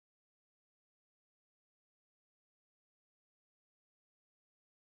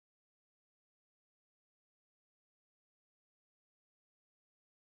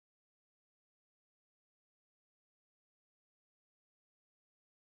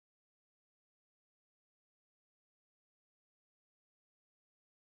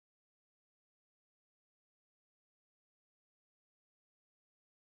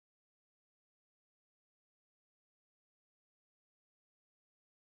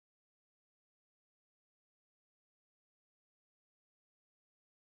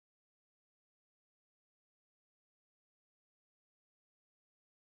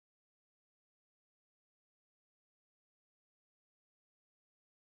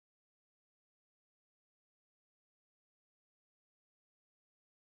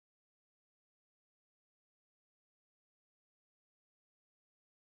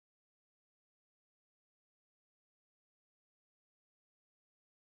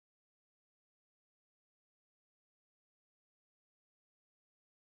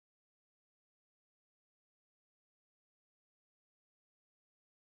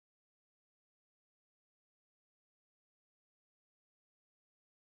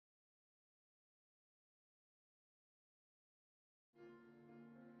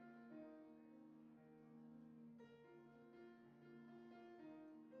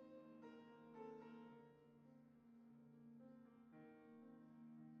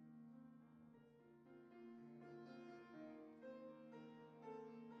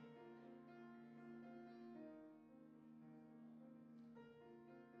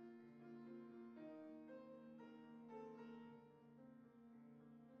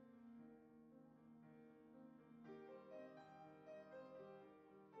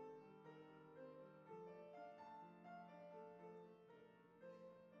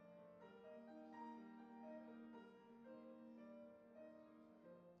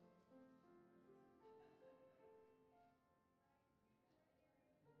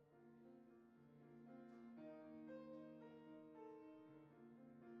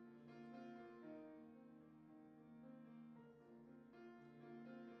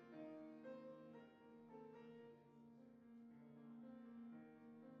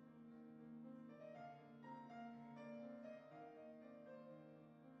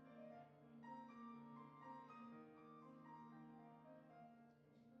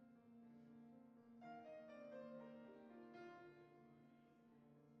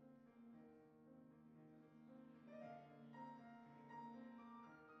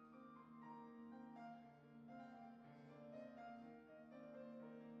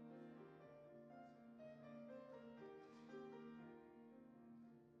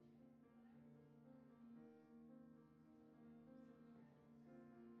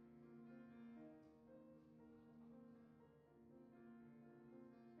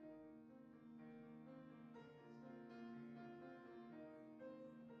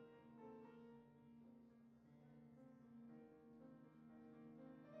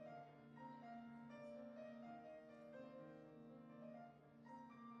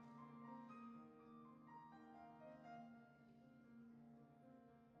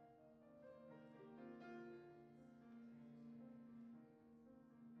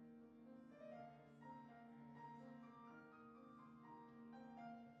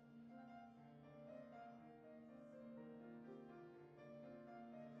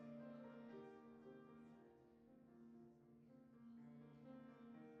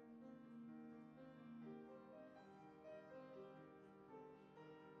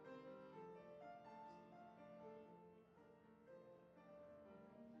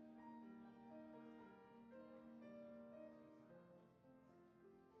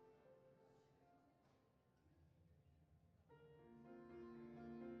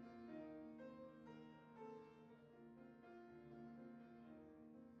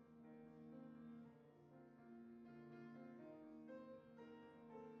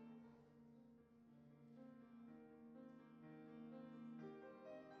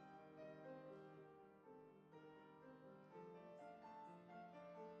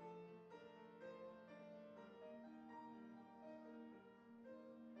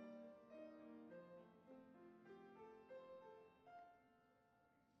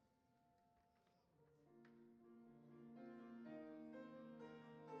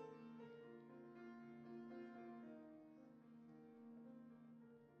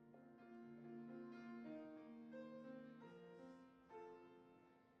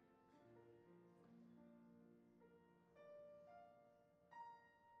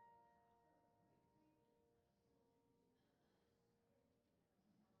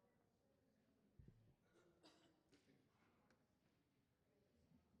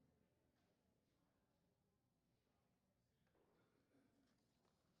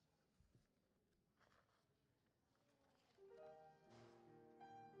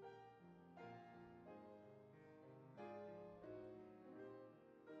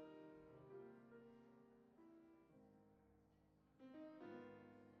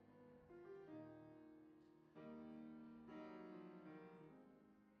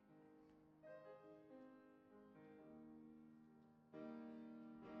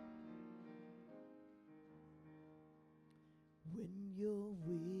when you're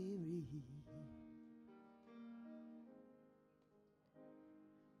weary,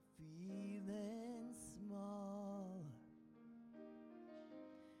 feeling small,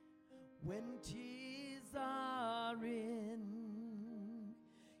 when tears are in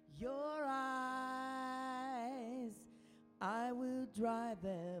your eyes, I will dry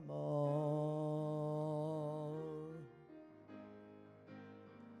them all.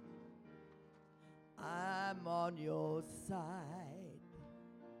 I'm on your side.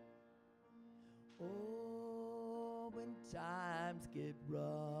 Oh, when times get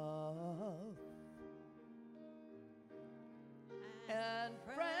rough and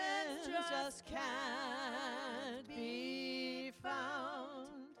friends just can't be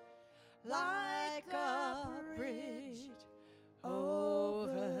found, like a bridge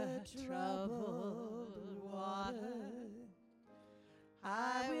over troubled water,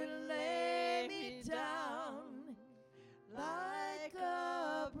 I will lay me down like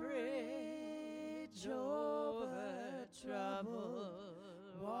a bridge over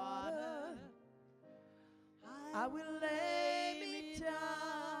troubled water. I will lay me down.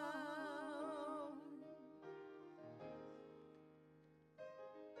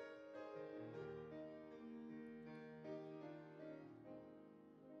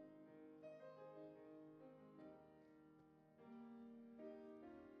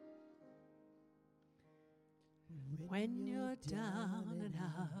 When you're down and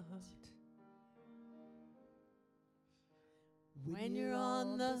out, when you're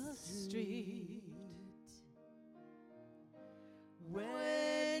on the street,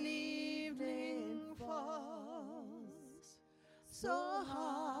 when evening falls so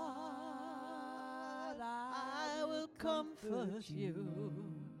hard, I will comfort you.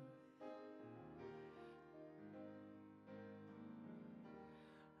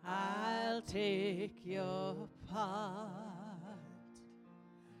 I'll take your part.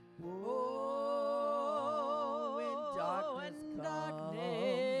 Oh, when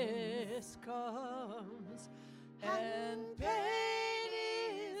darkness comes and pain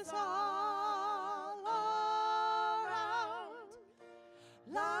is all around,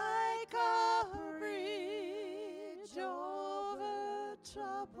 like a bridge over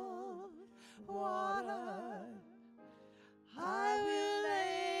troubled water, I will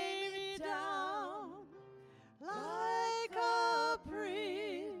lay me down like a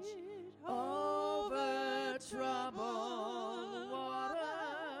bridge over troubled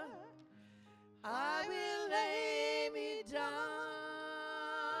water. I will lay me down.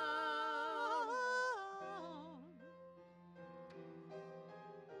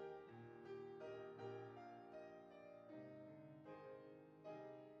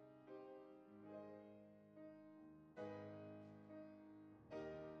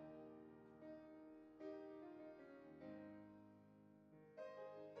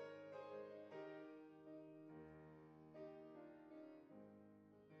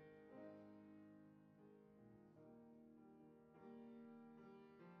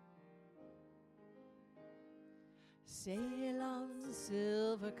 Sail on,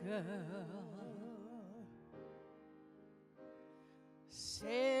 silver girl,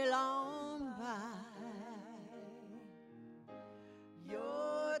 sail on by.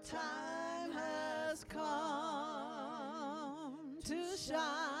 Your time has come to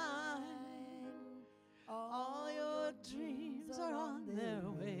shine. All your dreams are on their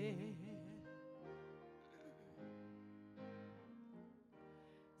way.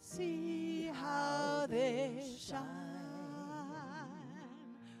 See how they shine.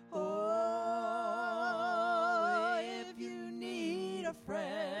 Oh, if you need a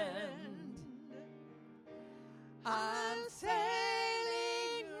friend, I'm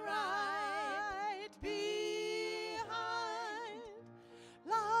sailing right behind,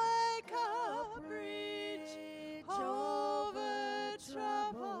 like a bridge over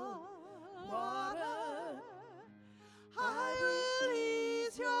troubled water. I will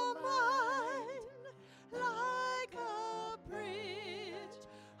ease your mind like a bridge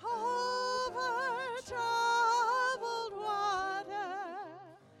over troubled water.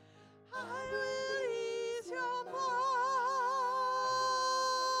 I will ease your mind.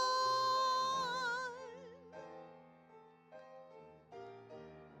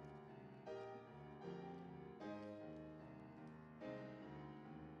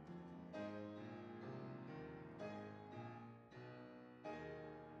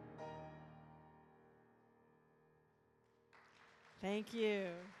 Thank you.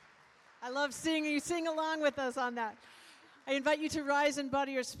 I love seeing you sing along with us on that. I invite you to rise and bow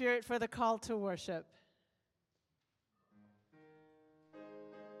to your spirit for the call to worship.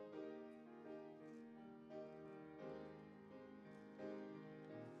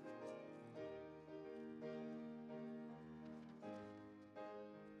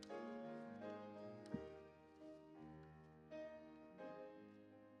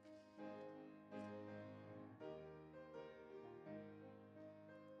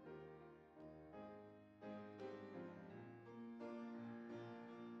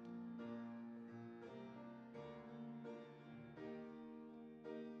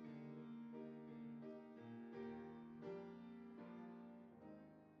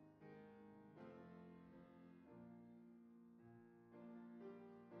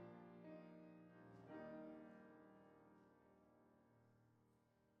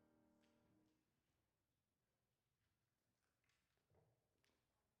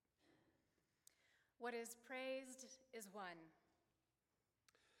 What is praised is one.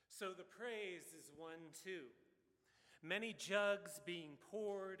 So the praise is one too. Many jugs being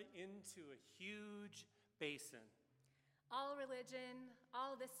poured into a huge basin. All religion,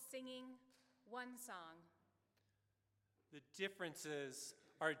 all this singing, one song. The differences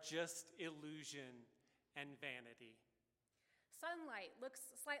are just illusion and vanity. Sunlight looks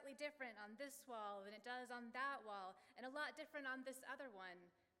slightly different on this wall than it does on that wall, and a lot different on this other one,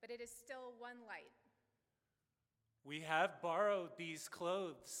 but it is still one light. We have borrowed these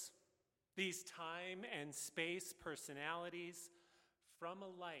clothes, these time and space personalities from a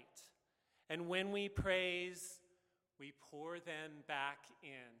light. And when we praise, we pour them back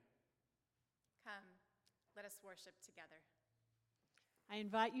in. Come, let us worship together. I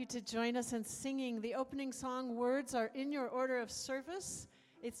invite you to join us in singing. The opening song words are in your order of service.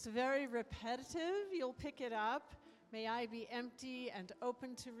 It's very repetitive. You'll pick it up. May I be empty and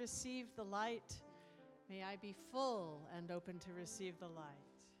open to receive the light. May I be full and open to receive the light.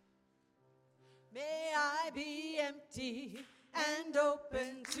 May I be empty and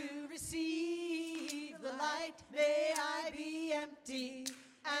open to receive the light. May I be empty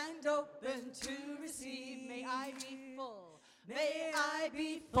and open to receive. May I be full. May I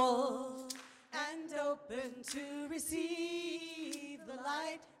be full and open to receive the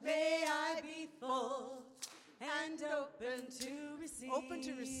light. May I be full and open to receive. Open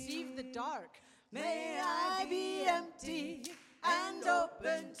to receive the dark. May I be empty and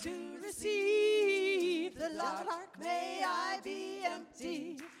open to receive the dark. May I be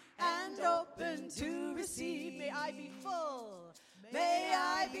empty and open to receive. May I be full. May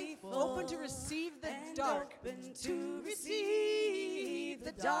I be full. Open to receive the dark. Open to receive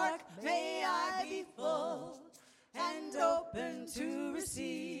the dark. May I be full and open to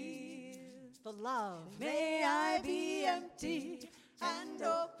receive the love. May I be empty and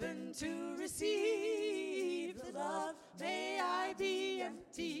open to receive the love. May I be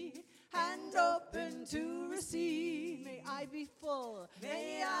empty and open to receive. May I be full.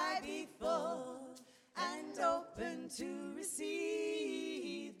 May I be full and open to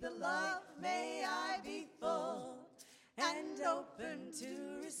receive the love. May I be full and open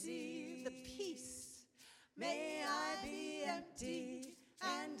to receive the peace. May I be empty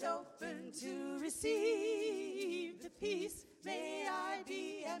and open to receive the peace. May I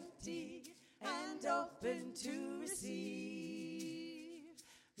be empty and open to receive.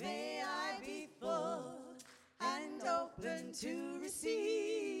 May I be full and open to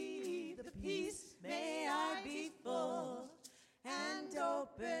receive the peace. May I be full and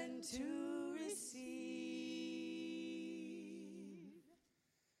open to receive.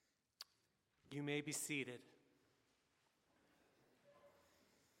 You may be seated.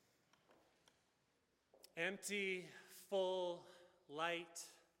 Empty, full, light,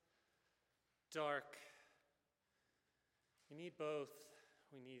 dark. We need both.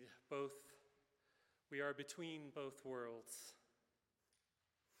 We need both. We are between both worlds.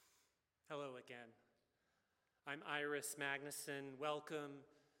 Hello again. I'm Iris Magnuson. Welcome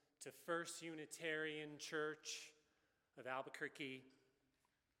to First Unitarian Church of Albuquerque.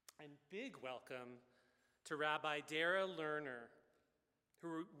 And big welcome to Rabbi Darah Lerner,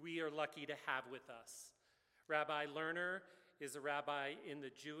 who we are lucky to have with us. Rabbi Lerner is a rabbi in the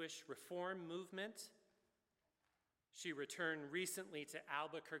Jewish Reform Movement. She returned recently to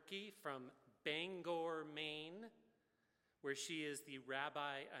Albuquerque from Bangor, Maine, where she is the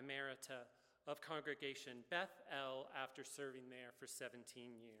Rabbi Emerita of Congregation Beth after serving there for 17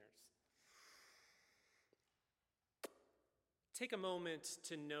 years. Take a moment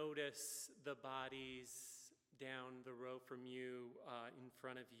to notice the bodies down the row from you, in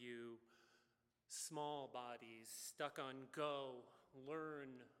front of you. Small bodies stuck on go, learn,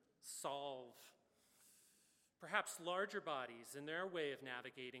 solve. Perhaps larger bodies in their way of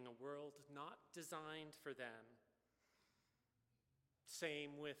navigating a world not designed for them.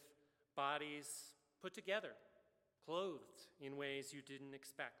 Same with bodies put together, clothed in ways you didn't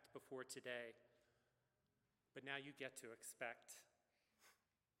expect before today. But now you get to expect.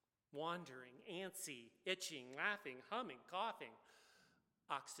 Wandering, antsy, itching, laughing, humming, coughing,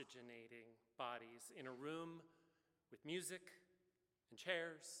 oxygenating bodies in a room with music and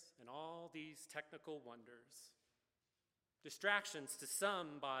chairs and all these technical wonders. Distractions to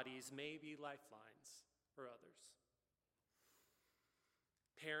some bodies may be lifelines for others.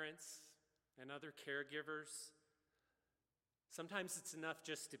 Parents and other caregivers, sometimes it's enough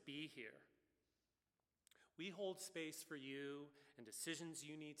just to be here. We hold space for you and decisions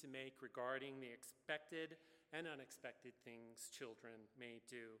you need to make regarding the expected and unexpected things children may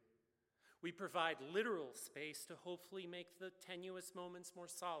do. We provide literal space to hopefully make the tenuous moments more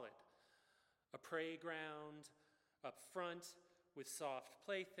solid, a playground up front with soft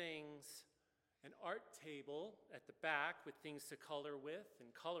playthings, an art table at the back with things to color with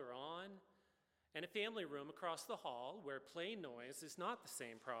and color on, and a family room across the hall where play noise is not the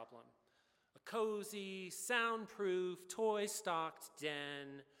same problem. A cozy, soundproof, toy-stocked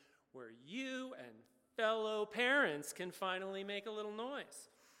den where you and fellow parents can finally make a little noise.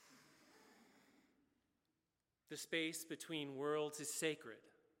 The space between worlds is sacred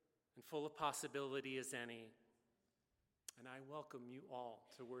and full of possibility as any, and I welcome you all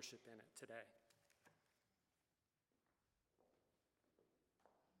to worship in it today.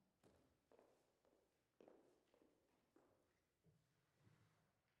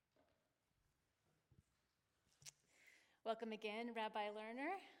 Welcome again, Rabbi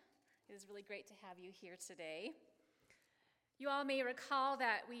Lerner. It is really great to have you here today. You all may recall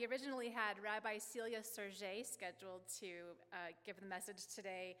that we originally had Rabbi Celia Serge scheduled to give the message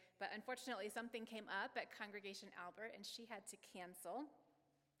today, but unfortunately something came up at Congregation Albert and she had to cancel.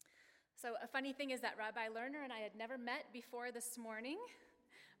 So a funny thing is that Rabbi Lerner and I had never met before this morning,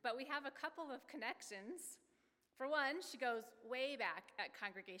 but we have a couple of connections. For one, she goes way back at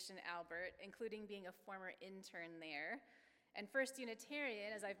Congregation Albert, including being a former intern there. And First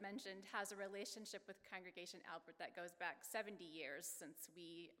Unitarian, as I've mentioned, has a relationship with Congregation Albert that goes back 70 years since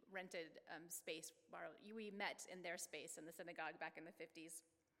we rented space. We met in their space in the synagogue back in the 50s.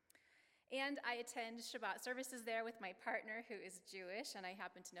 And I attend Shabbat services there with my partner, who is Jewish, and I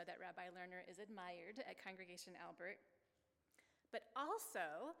happen to know that Rabbi Lerner is admired at Congregation Albert. But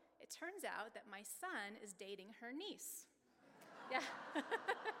also, it turns out that my son is dating her niece. Yeah.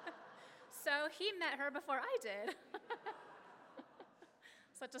 So he met her before I did.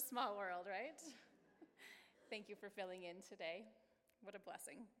 Such a small world, right? Thank you for filling in today. What a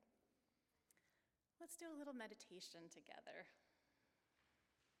blessing. Let's do a little meditation together.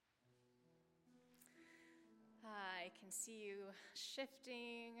 I can see you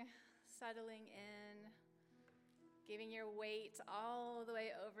shifting, settling in, giving your weight all the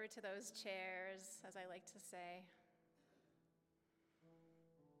way over to those chairs, as I like to say.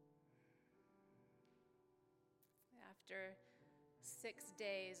 After 6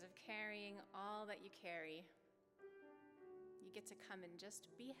 days of carrying all that you carry, you get to come and just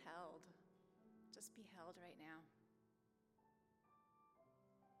be held. Just be held right now.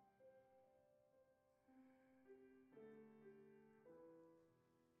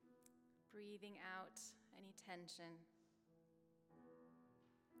 Breathing out any tension.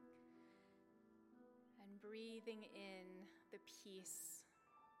 And breathing in the peace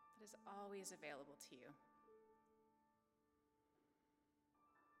that is always available to you.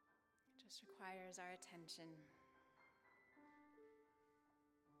 It just requires our attention.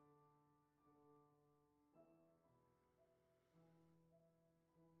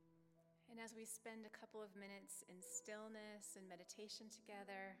 And as we spend a couple of minutes in stillness and meditation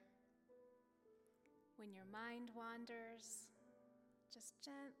together, when your mind wanders, just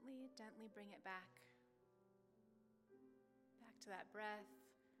gently, gently bring it back. Back to that breath,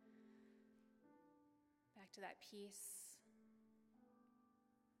 back to that peace.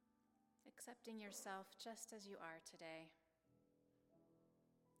 Accepting yourself just as you are today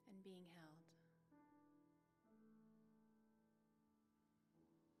and being held.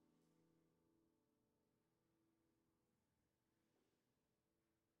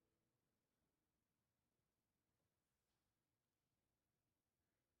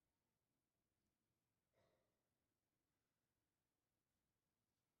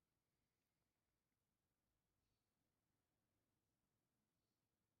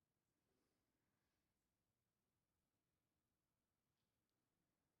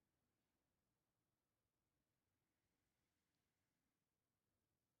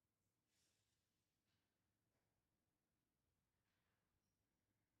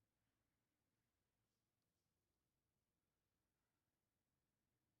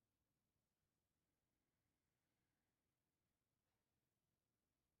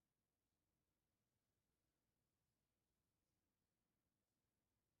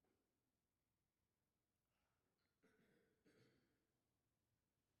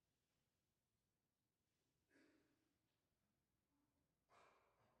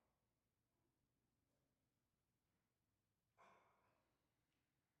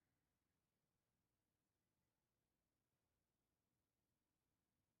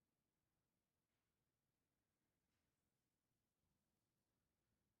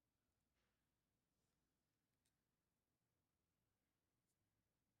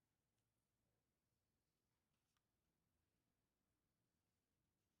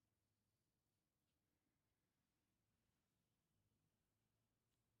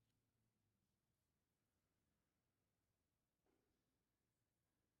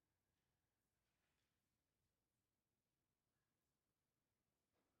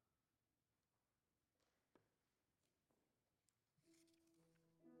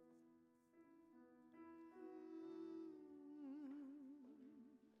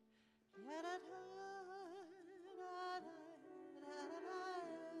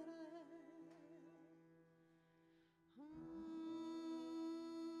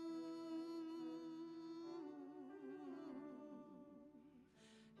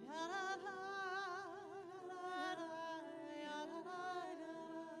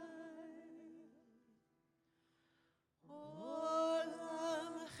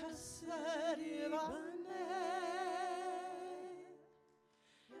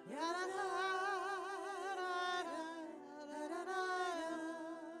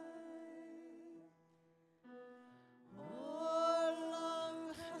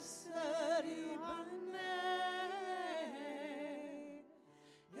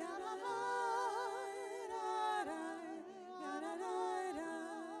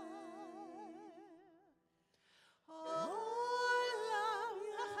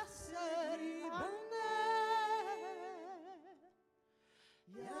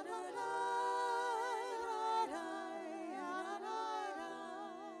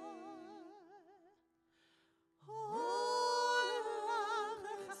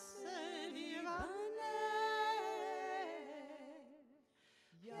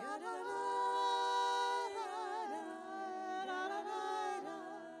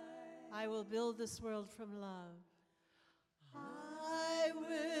 I will build this world from love. I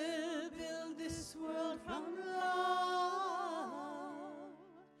will build this world from love.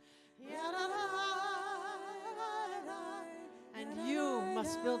 And you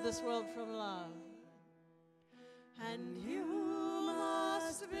must build this world from love. And you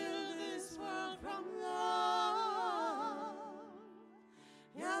must build this world from love.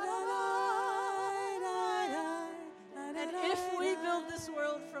 And if we build this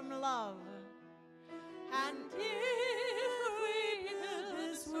world from love, and if we build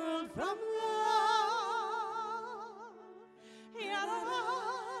this world from love,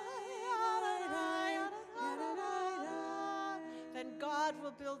 then God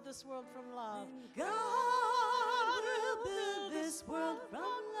will build this world from love. God will build this world from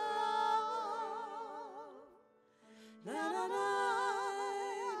love.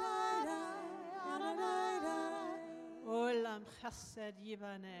 Olam chesed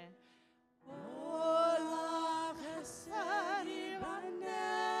yibaneh. Olam chesed yibaneh.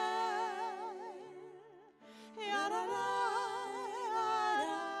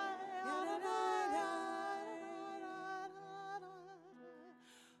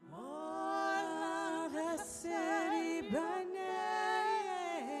 Olam chesed yibaneh.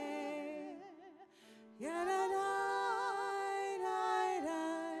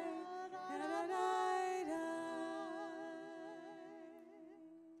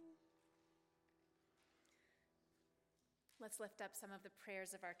 Let's lift up some of the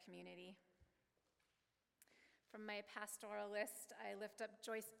prayers of our community. From my pastoral list, I lift up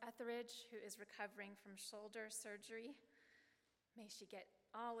Joyce Etheridge, who is recovering from shoulder surgery. May she get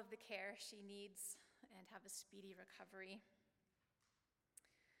all of the care she needs and have a speedy recovery.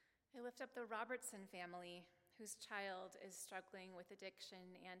 I lift up the Robertson family, whose child is struggling with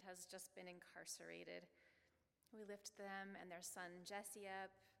addiction and has just been incarcerated. We lift them and their son Jesse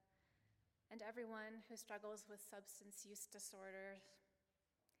up, and everyone who struggles with substance use disorders,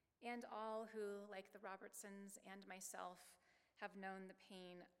 and all who, like the Robertsons and myself, have known the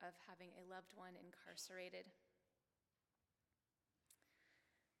pain of having a loved one incarcerated.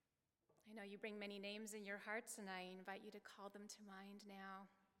 I know you bring many names in your hearts, and I invite you to call them to mind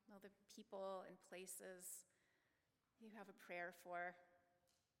now. All the people and places you have a prayer for,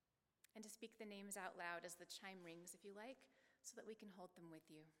 and to speak the names out loud as the chime rings, if you like, so that we can hold them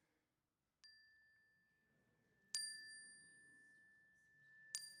with you.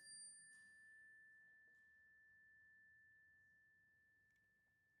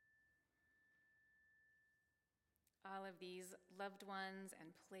 All of these loved ones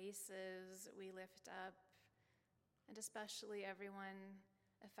and places we lift up, and especially everyone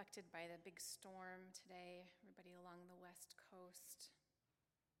affected by the big storm today, everybody along the West Coast.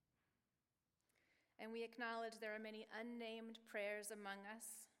 And we acknowledge there are many unnamed prayers among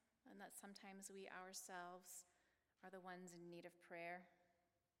us, and that sometimes we ourselves are the ones in need of prayer.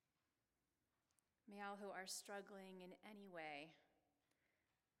 May all who are struggling in any way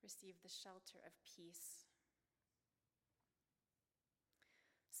receive the shelter of peace.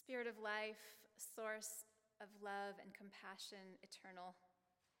 Spirit of life, source of love and compassion eternal.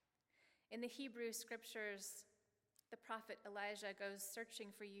 In the Hebrew scriptures, the prophet Elijah goes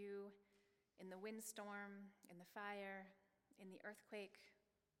searching for you in the windstorm, in the fire, in the earthquake,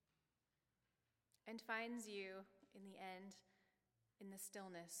 and finds you in the end in the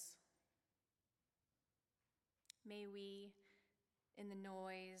stillness. May we, in the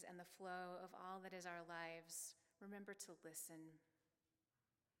noise and the flow of all that is our lives, remember to listen.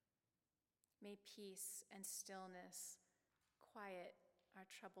 May peace and stillness quiet our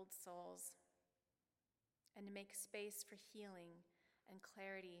troubled souls and make space for healing and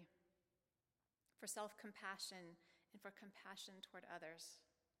clarity, for self-compassion and for compassion toward others.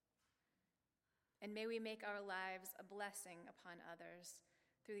 And may we make our lives a blessing upon others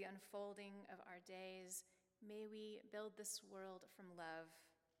through the unfolding of our days. May we build this world from love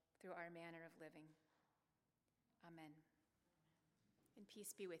through our manner of living. Amen. And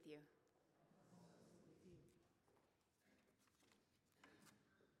peace be with you.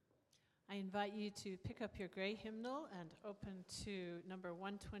 I invite you to pick up your gray hymnal and open to number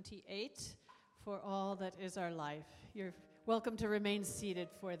 128, For All That Is Our Life. You're welcome to remain seated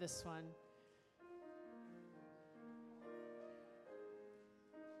for this one.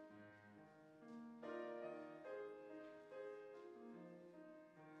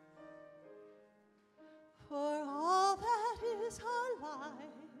 For all that is our life,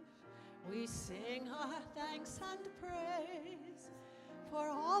 we sing our thanks and praise. For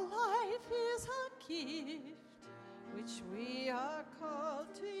all life is a gift, which we are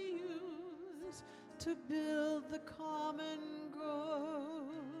called to use to build the common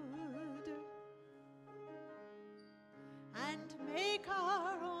good.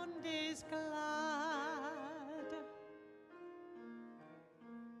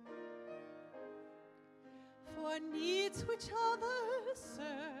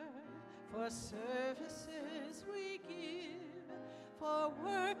 for services we give, for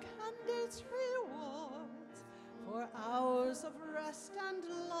work and its rewards, for hours of rest and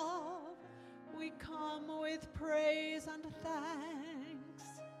love, we come with praise and thanks.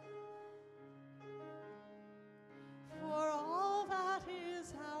 For all that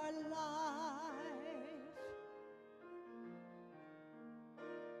is our life,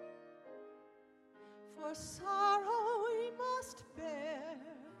 for sorrow we must bear,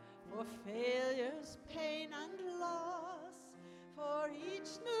 for failures, pain, and loss, for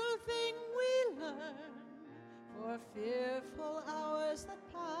each new thing we learn, for fearful hours that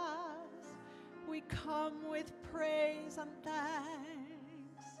pass, we come with praise and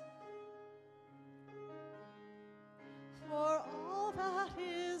thanks. For all that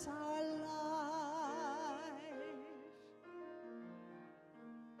is our life,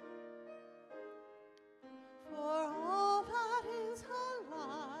 for all that is our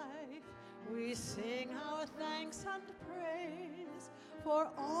life, we sing our thanks and praise, for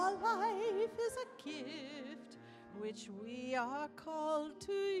all life is a gift which we are called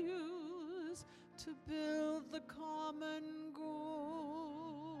to use to build the common good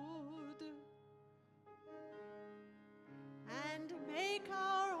and make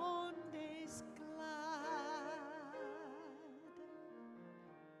our own days glad.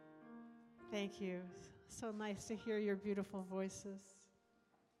 Thank you. So nice to hear your beautiful voices.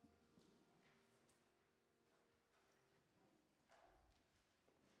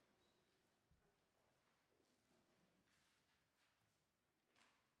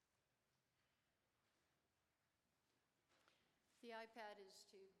 The iPad is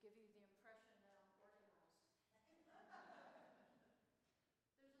to give you the impression that I'm organized.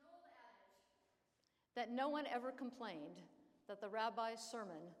 There's an old adage that no one ever complained that the rabbi's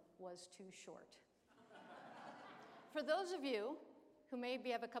sermon was too short. For those of you who maybe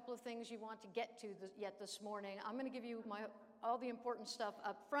have a couple of things you want to get to yet this morning, I'm going to give you all the important stuff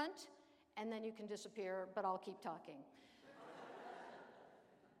up front, and then you can disappear, but I'll keep talking.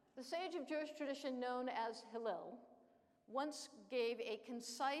 The sage of Jewish tradition known as Hillel once gave a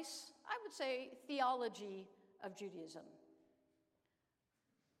concise, I would say, theology of Judaism.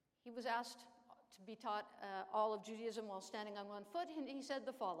 He was asked to be taught all of Judaism while standing on one foot, and he said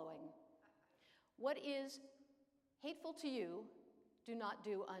the following: "What is hateful to you, do not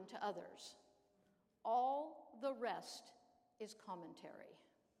do unto others. All the rest is commentary."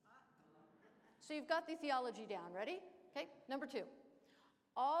 So you've got the theology down. Ready? Okay, number 2.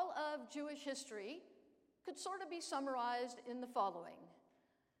 All of Jewish history could sort of be summarized in the following: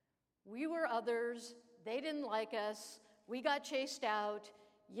 we were others, they didn't like us, we got chased out,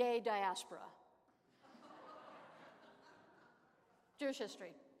 yay diaspora. Jewish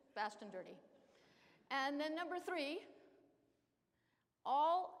history, fast and dirty. And then number 3,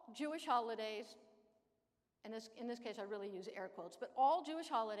 all Jewish holidays, and in this case I really use air quotes, but all Jewish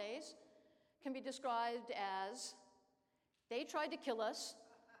holidays can be described as: they tried to kill us,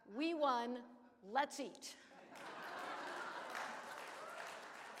 we won, let's eat.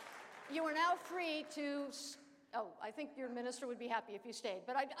 You are now free to, I think your minister would be happy if you stayed,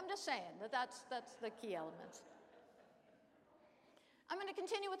 but I'm just saying that's the key elements. I'm going to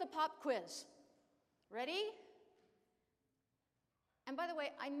continue with a pop quiz. Ready? And by the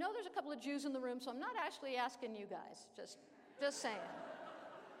way, I know there's a couple of Jews in the room, so I'm not actually asking you guys, just saying.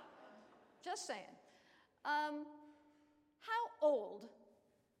 Just saying. How old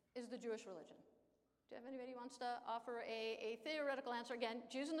is the Jewish religion? Do you have anybody who wants to offer a theoretical answer? Again,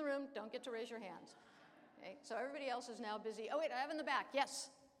 Jews in the room, don't get to raise your hands. Okay, so everybody else is now busy. Oh, wait, I have in the back.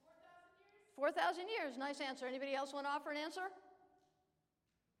 Yes? 4,000 years. Nice answer. Anybody else want to offer an answer?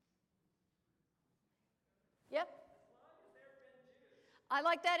 Yep. I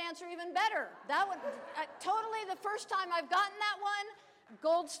like that answer even better. That would totally the first time I've gotten that one.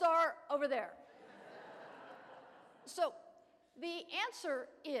 Gold star over there. So the answer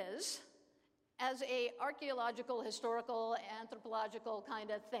is, as a archaeological, historical, anthropological kind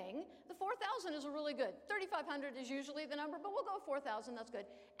of thing, the 4,000 is a really good. 3,500 is usually the number, but we'll go 4,000, that's good.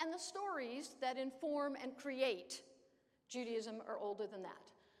 And the stories that inform and create Judaism are older than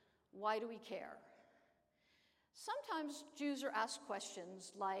that. Why do we care? Sometimes Jews are asked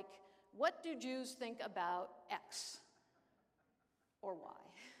questions like, what do Jews think about X or Y?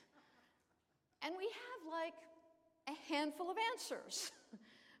 And we have like a handful of answers.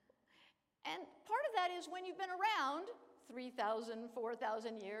 And part of that is when you've been around 3,000,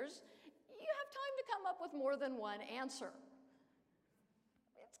 4,000 years, you have time to come up with more than one answer.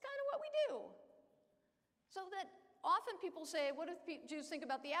 It's kind of what we do. So that often people say, what do Jews think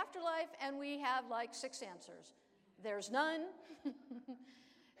about the afterlife? And we have like 6 answers. There's none.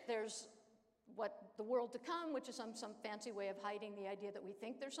 There's what the world to come, which is some fancy way of hiding the idea that we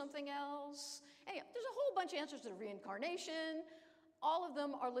think there's something else. Anyway, there's a whole bunch of answers to reincarnation. All of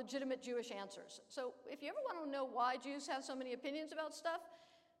them are legitimate Jewish answers. So if you ever want to know why Jews have so many opinions about stuff,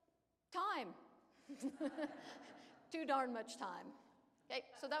 time. Too darn much time. Okay,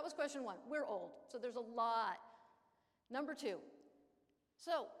 so that was question one. We're old, so there's a lot. Number two.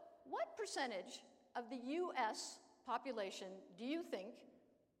 So what percentage of the U.S. population do you think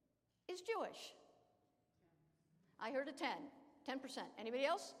is Jewish? I heard a 10%. Anybody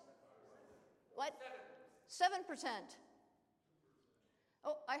else? What? 7%.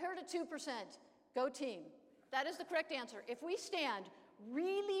 Oh, I heard a 2%. Go team. That is the correct answer. If we stand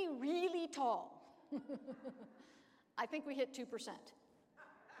really, really tall, I think we hit 2%.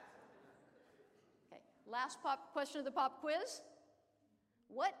 Okay, last question of the pop quiz.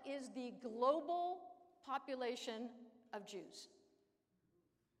 What is the global population of Jews?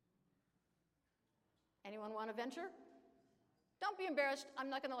 Anyone want to venture? Don't be embarrassed. I'm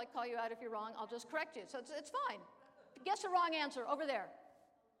not going to call you out if you're wrong. I'll just correct you. So it's fine. Guess the wrong answer over there.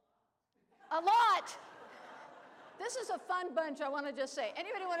 A lot. This is a fun bunch, I want to just say.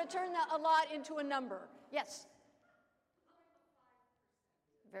 Anybody want to turn that a lot into a number? Yes.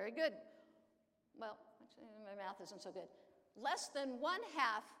 Very good. Well, actually, my math isn't so good. Less than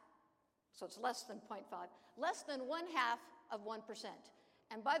 1/2, so it's less than 0.5, less than 1/2 of 1%.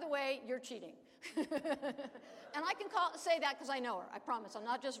 And by the way, you're cheating. And I can say that because I know her. I promise. I'm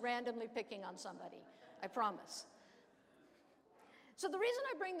not just randomly picking on somebody. I promise. So the reason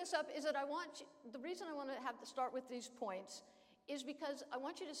I bring this up is that the reason I want to start with these points is because I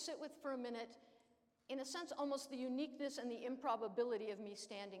want you to sit with for a minute, in a sense, almost the uniqueness and the improbability of me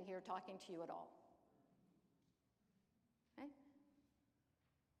standing here talking to you at all. Okay?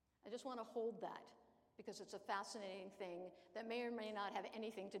 I just want to hold that because it's a fascinating thing that may or may not have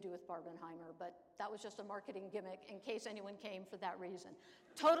anything to do with Barbenheimer, but that was just a marketing gimmick in case anyone came for that reason.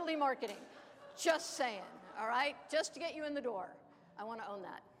 Totally marketing. Just saying, all right? Just to get you in the door. I want to own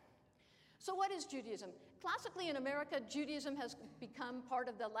that. So what is Judaism? Classically in America, Judaism has become part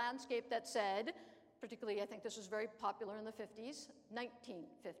of the landscape that said, particularly I think this was very popular in the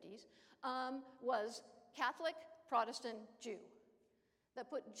 1950s, was Catholic, Protestant, Jew. That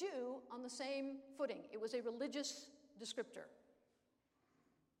put Jew on the same footing. It was a religious descriptor.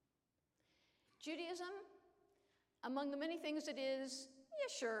 Judaism, among the many things it is, yeah,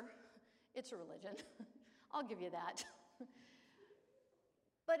 sure, it's a religion. I'll give you that.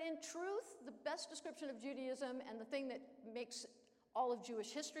 But in truth, the best description of Judaism and the thing that makes all of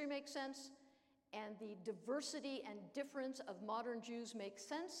Jewish history make sense and the diversity and difference of modern Jews make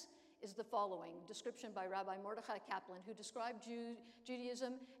sense is the following description by Rabbi Mordechai Kaplan, who described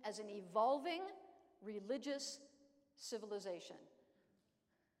Judaism as an evolving religious civilization.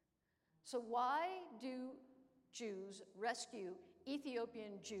 So why do Jews rescue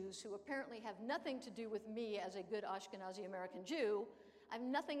Ethiopian Jews who apparently have nothing to do with me as a good Ashkenazi American Jew? I have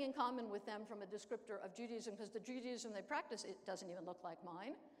nothing in common with them from a descriptor of Judaism because the Judaism they practice, it doesn't even look like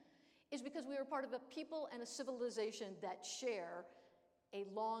mine, is because we are part of a people and a civilization that share a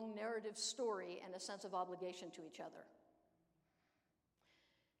long narrative story and a sense of obligation to each other.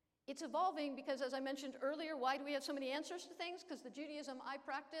 It's evolving because, as I mentioned earlier, why do we have so many answers to things? Because the Judaism I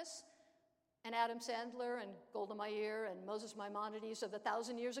practice, and Adam Sandler and Golda Meir and Moses Maimonides of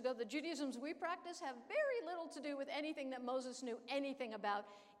 1,000 years ago, the Judaisms we practice have very little to do with anything that Moses knew anything about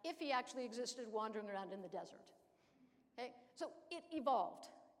if he actually existed wandering around in the desert. Okay? So it evolved.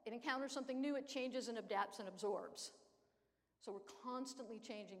 It encounters something new, it changes and adapts and absorbs. So we're constantly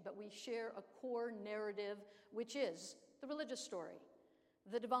changing, but we share a core narrative, which is the religious story.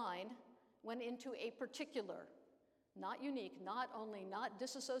 The divine went into a particular, not unique, not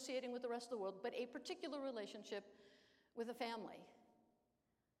disassociating with the rest of the world, but a particular relationship with a family.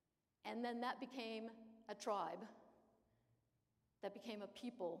 And then that became a tribe, that became a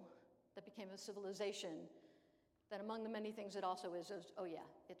people, that became a civilization, that among the many things it also is, oh yeah,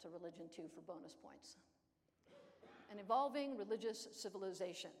 it's a religion too for bonus points. An evolving religious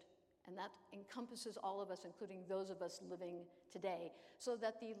civilization. And that encompasses all of us, including those of us living today. So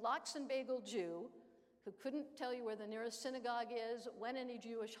that the lax and bagel Jew, who couldn't tell you where the nearest synagogue is, when any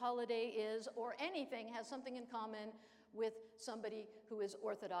Jewish holiday is, or anything, has something in common with somebody who is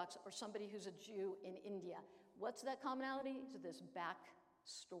Orthodox or somebody who's a Jew in India. What's that commonality? It's this back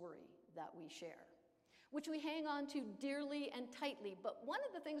story that we share, which we hang on to dearly and tightly. But one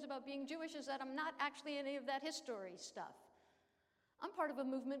of the things about being Jewish is that I'm not actually any of that history stuff. I'm part of a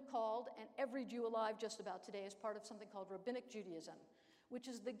movement called, and every Jew alive just about today is part of something called Rabbinic Judaism, which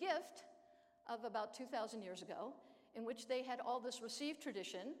is the gift of about 2,000 years ago, in which they had all this received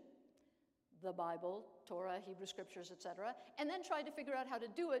tradition, the Bible, Torah, Hebrew scriptures, etc., and then tried to figure out how to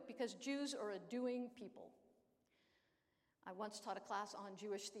do it because Jews are a doing people. I once taught a class on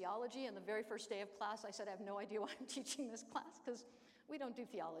Jewish theology, and the very first day of class I said, I have no idea why I'm teaching this class because we don't do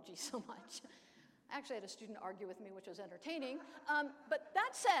theology so much. I actually had a student argue with me, which was entertaining. But that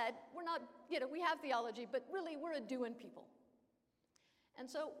said, we're not, we have theology, but really we're a doing people. And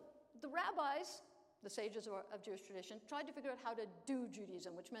so the rabbis, the sages of Jewish tradition, tried to figure out how to do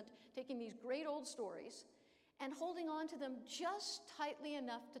Judaism, which meant taking these great old stories and holding on to them just tightly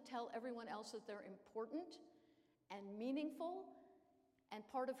enough to tell everyone else that they're important and meaningful and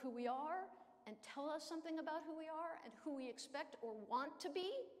part of who we are and tell us something about who we are and who we expect or want to be,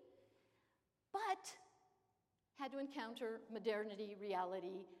 but had to encounter modernity,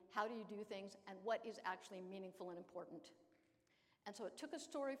 reality, how do you do things, and what is actually meaningful and important. And so it took a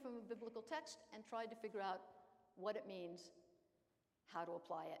story from a biblical text and tried to figure out what it means, how to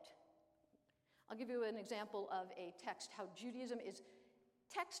apply it. I'll give you an example of a text, how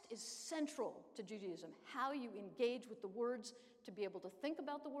text is central to Judaism, how you engage with the words to be able to think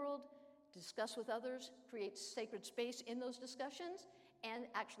about the world, discuss with others, create sacred space in those discussions, and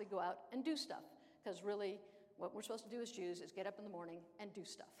actually go out and do stuff. Because really, what we're supposed to do as Jews is get up in the morning and do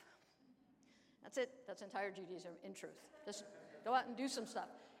stuff. That's it. That's entire Judaism in truth. Just go out and do some stuff.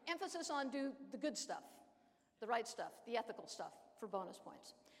 Emphasis on do the good stuff, the right stuff, the ethical stuff for bonus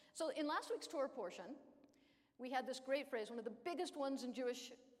points. So in last week's Torah portion, we had this great phrase, one of the biggest ones in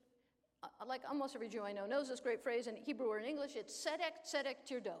Jewish, like almost every Jew I know knows this great phrase in Hebrew or in English. It's tzedek, tzedek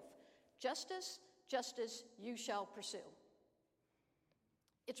tirdof. Justice, justice, you shall pursue.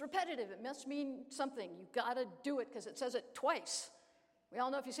 It's repetitive. It must mean something. You got to do it because it says it twice. We all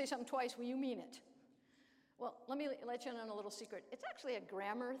know if you say something twice, well, you mean it. Well, let me let you in on a little secret. It's actually a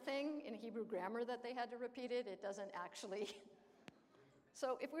grammar thing in Hebrew grammar that they had to repeat it. It doesn't actually.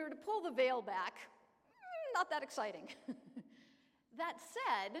 So if we were to pull the veil back, not that exciting. That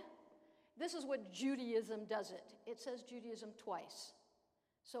said, this is what Judaism does it. It says Judaism twice.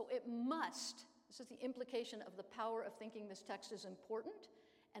 So it must, this is the implication of the power of thinking this text is important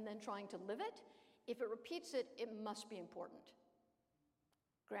and then trying to live it. If it repeats it, it must be important.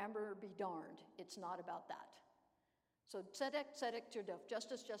 Grammar be darned, it's not about that. So tzedek, tzedek tirdof,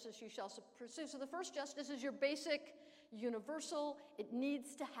 justice, justice, you shall pursue. So the first justice is your basic, universal, it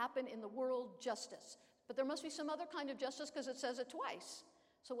needs to happen in the world justice. But there must be some other kind of justice because it says it twice.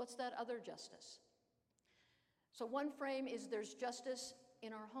 So what's that other justice? So one frame is there's justice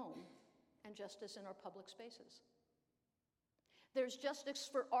in our home and justice in our public spaces. There's justice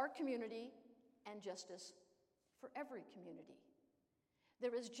for our community and justice for every community.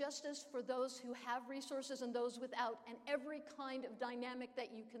 There is justice for those who have resources and those without, and every kind of dynamic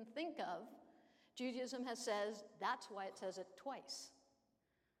that you can think of, Judaism says that's why it says it twice.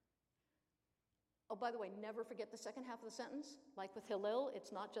 Oh, by the way, never forget the second half of the sentence. Like with Hillel,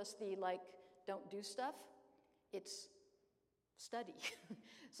 it's not just the don't do stuff, it's study.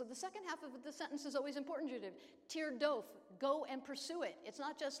 So the second half of the sentence is always important, Judaism. Tirdof, go and pursue it. It's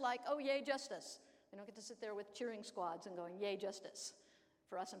not just oh, yay, justice. We don't get to sit there with cheering squads and going, yay, justice,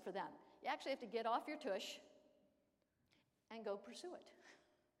 for us and for them. You actually have to get off your tush and go pursue it.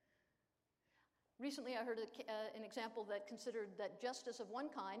 Recently, I heard an example that considered that justice of one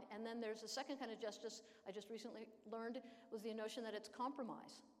kind, and then there's a second kind of justice I just recently learned, was the notion that it's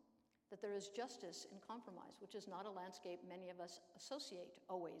compromise, that there is justice in compromise, which is not a landscape many of us associate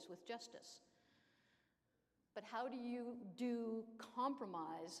always with justice. But how do you do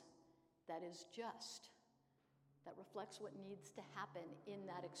compromise that is just, that reflects what needs to happen in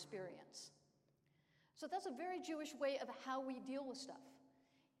that experience? So that's a very Jewish way of how we deal with stuff.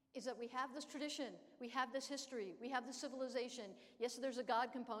 Is that we have this tradition, we have this history, we have this civilization. Yes, there's a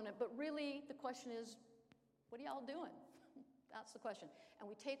God component, but really the question is, what are y'all doing? That's the question. And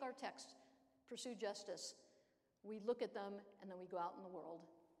we take our texts, pursue justice, we look at them, and then we go out in the world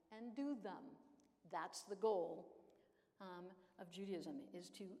and do them. That's the goal of Judaism, is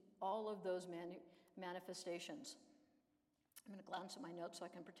to all of those manifestations. I'm going to glance at my notes so I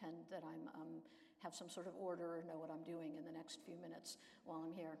can pretend that I'm have some sort of order or know what I'm doing in the next few minutes while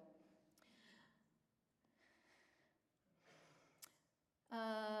I'm here.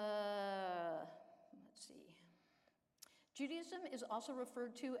 Let's see. Judaism is also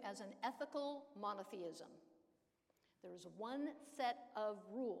referred to as an ethical monotheism. There is one set of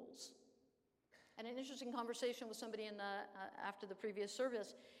rules. I had an interesting conversation with somebody after the previous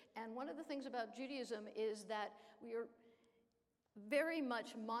service, and one of the things about Judaism is that we are very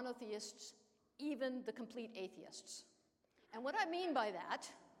much monotheists, even the complete atheists. And what I mean by that,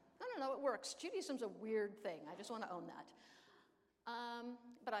 I don't know, it works. Judaism's a weird thing. I just want to own that.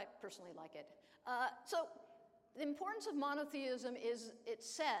 but I personally like it. So the importance of monotheism is it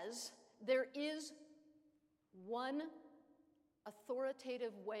says there is one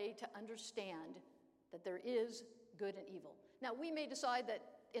authoritative way to understand that there is good and evil. Now, we may decide that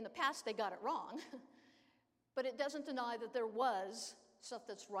in the past they got it wrong, but it doesn't deny that there was stuff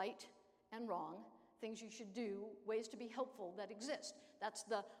that's right and wrong, things you should do, ways to be helpful that exist. That's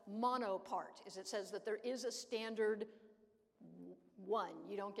the mono part, is it says that there is a standard one.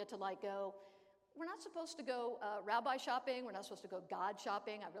 You don't get to go, we're not supposed to go rabbi shopping, we're not supposed to go God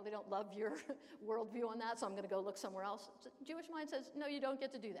shopping. I really don't love your worldview on that, so I'm going to go look somewhere else. The Jewish mind says, no, you don't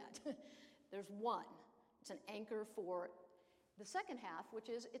get to do that. There's one. It's an anchor for the second half, which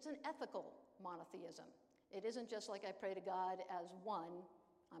is it's an ethical monotheism. It isn't just like I pray to God as one,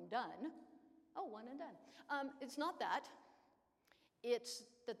 I'm done. Oh, one and done. It's not that. It's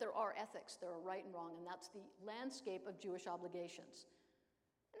that there are ethics, there are right and wrong, and that's the landscape of Jewish obligations.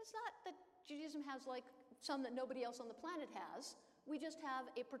 And it's not that Judaism has some that nobody else on the planet has. We just have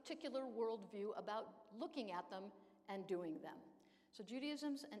a particular worldview about looking at them and doing them. So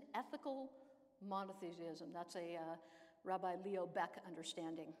Judaism's an ethical monotheism. That's a Rabbi Leo Beck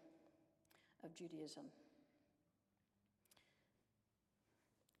understanding of Judaism.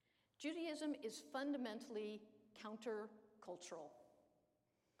 Judaism is fundamentally countercultural.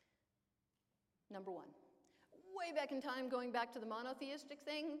 Number one. Way back in time, going back to the monotheistic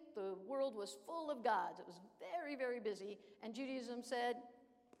thing, the world was full of gods. It was very, very busy, and Judaism said,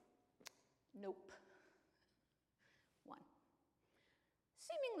 nope. One.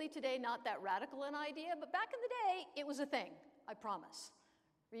 Seemingly today, not that radical an idea, but back in the day, it was a thing, I promise.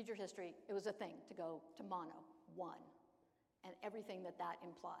 Read your history, it was a thing to go to mono, one, and everything that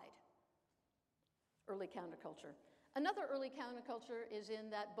implied. Early counterculture. Another early counterculture is in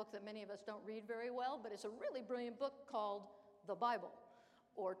that book that many of us don't read very well, but it's a really brilliant book called the Bible,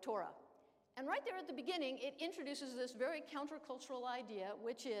 or Torah. And right there at the beginning, it introduces this very countercultural idea,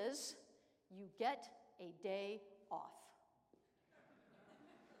 which is you get a day off.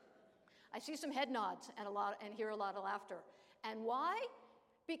 I see some head nods and hear a lot of laughter. And why?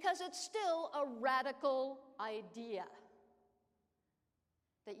 Because it's still a radical idea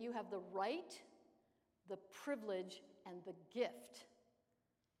that you have the right, the privilege, and the gift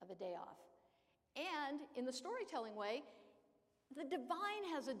of a day off. And in the storytelling way, the divine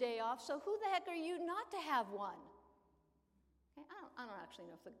has a day off, so who the heck are you not to have one? Okay, I don't actually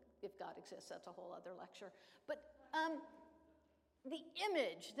know if God exists. That's a whole other lecture. But the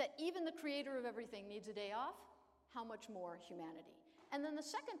image that even the creator of everything needs a day off, how much more humanity? And then the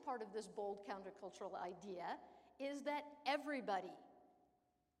second part of this bold countercultural idea is that everybody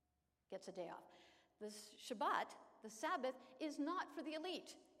gets a day off. The Shabbat, the Sabbath, is not for the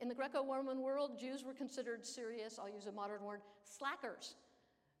elite. In the Greco-Roman world, Jews were considered serious, I'll use a modern word, slackers.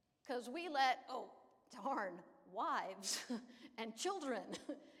 Because we let, wives and children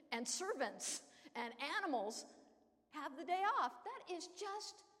and servants and animals have the day off. That is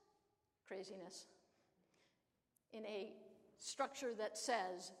just craziness in a structure that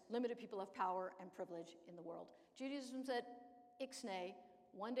says limited people have power and privilege in the world. Judaism said, ixnay,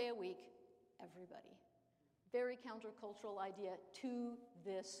 one day a week, everybody. Very countercultural idea to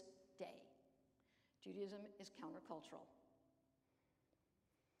this day. Judaism is countercultural.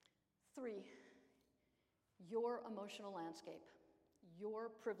 3, your emotional landscape, your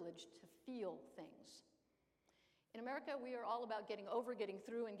privilege to feel things. In America, we are all about getting over, getting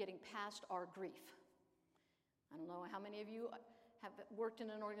through, and getting past our grief. I don't know how many of you have worked in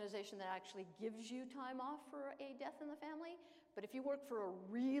an organization that actually gives you time off for a death in the family, but if you work for a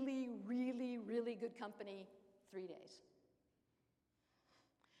really, really, really good company, 3 days.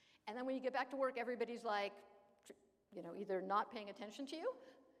 And then when you get back to work, everybody's either not paying attention to you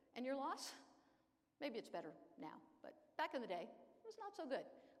and your loss. Maybe it's better now, but back in the day, it was not so good.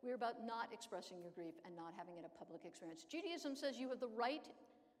 We were about not expressing your grief and not having it a public experience. Judaism says you have the right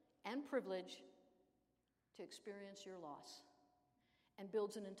and privilege to experience your loss and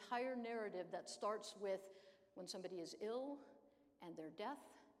builds an entire narrative that starts with when somebody is ill and their death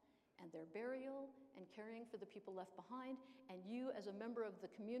and their burial and caring for the people left behind, and you as a member of the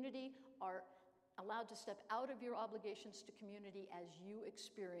community are allowed to step out of your obligations to community as you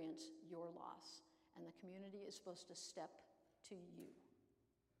experience your loss, and the community is supposed to step to you.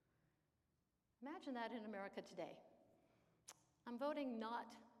 Imagine that in America today. I'm voting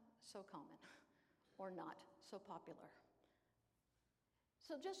not so common or not so popular.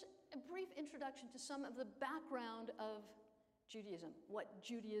 So just a brief introduction to some of the background of Judaism, what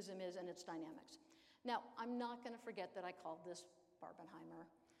Judaism is and its dynamics. Now, I'm not going to forget that I called this Barbenheimer.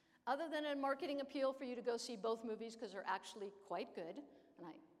 Other than a marketing appeal for you to go see both movies because they're actually quite good,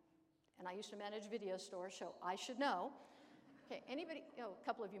 and I used to manage video stores, so I should know. Okay, anybody, a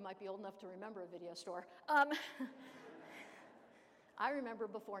couple of you might be old enough to remember a video store. I remember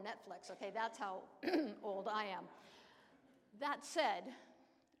before Netflix, okay, that's how old I am. That said,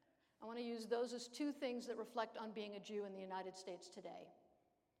 I want to use those as two things that reflect on being a Jew in the United States today.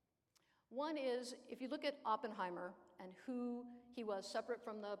 One is, if you look at Oppenheimer and who he was, separate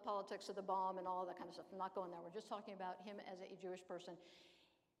from the politics of the bomb and all that kind of stuff, I'm not going there, we're just talking about him as a Jewish person.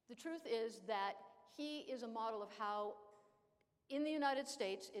 The truth is that he is a model of how, in the United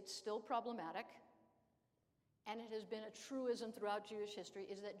States, it's still problematic, and it has been a truism throughout Jewish history,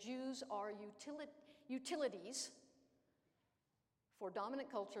 is that Jews are utilities for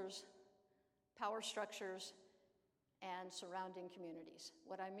dominant cultures, power structures, and surrounding communities.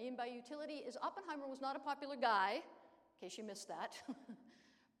 What I mean by utility is Oppenheimer was not a popular guy, in case you missed that,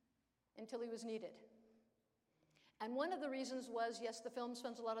 until he was needed. And one of the reasons was, yes, the film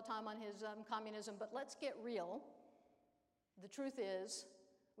spends a lot of time on his communism, but let's get real. The truth is,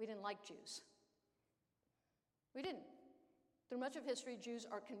 we didn't like Jews. We didn't. Through much of history, Jews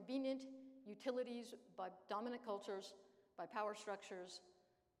are convenient utilities by dominant cultures, by power structures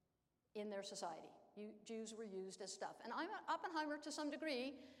in their society. Jews were used as stuff. And Oppenheimer, to some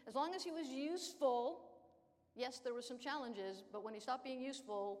degree, as long as he was useful, yes, there were some challenges, but when he stopped being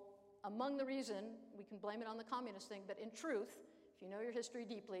useful, among the reason, we can blame it on the communist thing, but in truth, if you know your history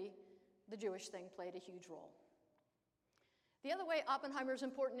deeply, the Jewish thing played a huge role. The other way Oppenheimer is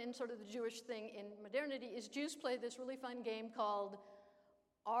important in sort of the Jewish thing in modernity is Jews play this really fun game called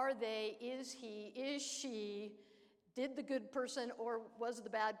Are They, Is He, Is She, Did the Good Person or Was the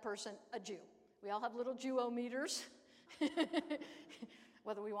Bad Person a Jew? We all have little Jew-o-meters,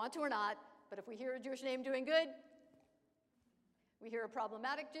 whether we want to or not, but if we hear a Jewish name doing good, we hear a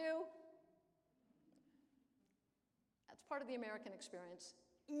problematic Jew. That's part of the American experience,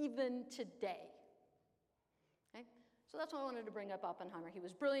 even today. Okay? So that's why I wanted to bring up Oppenheimer. He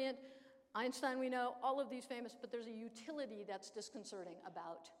was brilliant. Einstein, we know, all of these famous, but there's a utility that's disconcerting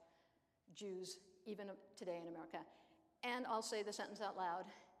about Jews, even today in America. And I'll say the sentence out loud.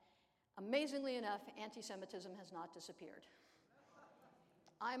 Amazingly enough, anti-Semitism has not disappeared.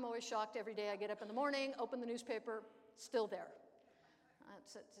 I'm always shocked every day I get up in the morning, open the newspaper, still there.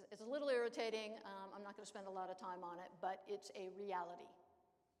 It's a little irritating. I'm not going to spend a lot of time on it, but it's a reality.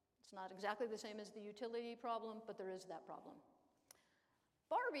 It's not exactly the same as the utility problem, but there is that problem.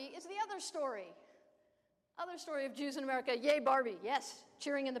 Barbie is the other story. Other story of Jews in America. Yay, Barbie. Yes,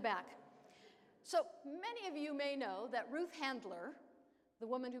 cheering in the back. So many of you may know that Ruth Handler, the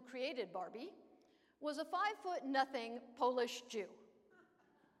woman who created Barbie, was a 5'0" Polish Jew.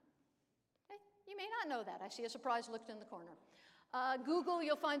 Okay? You may not know that. I see a surprised look in the corner. Google,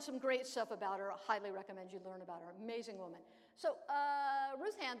 you'll find some great stuff about her. I highly recommend you learn about her. Amazing woman. So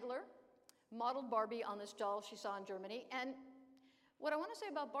Ruth Handler modeled Barbie on this doll she saw in Germany. And what I want to say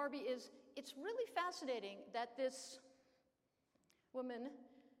about Barbie is it's really fascinating that this woman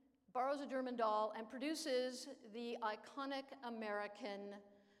borrows a German doll and produces the iconic American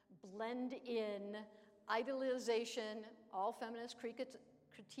blend-in idolization, all feminist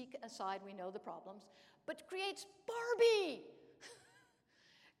critique aside, we know the problems, but creates Barbie!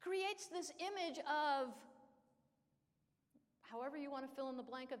 Creates this image of, however you want to fill in the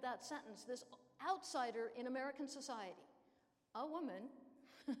blank of that sentence, this outsider in American society. A woman,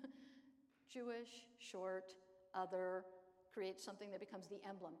 Jewish, short, other, creates something that becomes the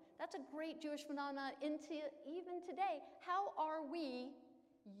emblem. That's a great Jewish phenomenon even today. How are we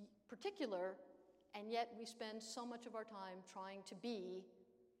particular, and yet we spend so much of our time trying to be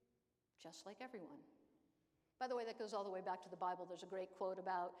just like everyone? By the way, that goes all the way back to the Bible. There's a great quote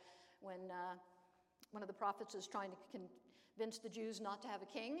about when one of the prophets is trying to convince the Jews not to have a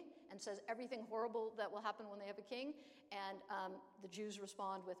king and says everything horrible that will happen when they have a king. And the Jews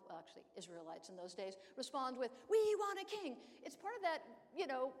respond with, well, actually, Israelites in those days, respond with, we want a king. It's part of that,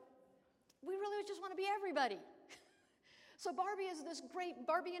 we really just want to be everybody. So Barbie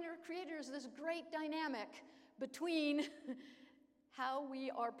and her creator is this great dynamic between how we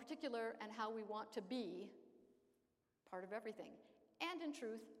are particular and how we want to be part of everything, and in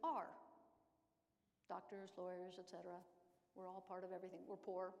truth are. Doctors, lawyers, etc. We're all part of everything. We're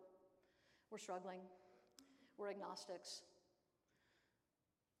poor, we're struggling, we're agnostics,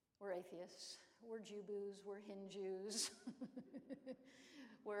 we're atheists, we're Jew-boos, we're Hin-Jews,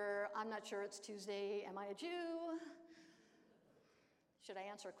 I'm not sure it's Tuesday, am I a Jew? Should I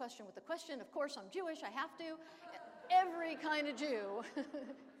answer a question with a question? Of course, I'm Jewish, I have to. Every kind of Jew.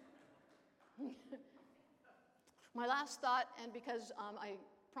 My last thought, and because I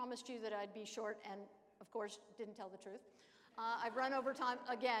promised you that I'd be short and, of course, didn't tell the truth. I've run over time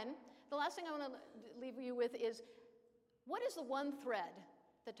again. The last thing I want to leave you with is, what is the one thread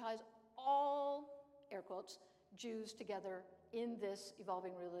that ties all, air quotes, Jews together in this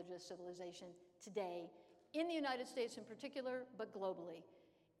evolving religious civilization today, in the United States in particular, but globally,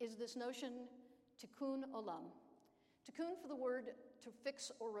 is this notion tikkun olam. Tikkun for the word to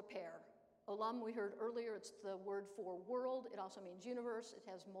fix or repair. Olam, we heard earlier, it's the word for world. It also means universe. It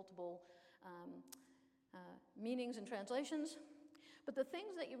has multiple meanings and translations. But the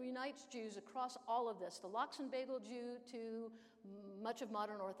things that unites Jews across all of this, the lox and bagel Jew to much of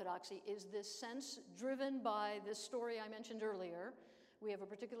modern Orthodoxy, is this sense driven by this story I mentioned earlier. We have a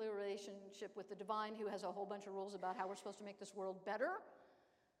particular relationship with the divine who has a whole bunch of rules about how we're supposed to make this world better.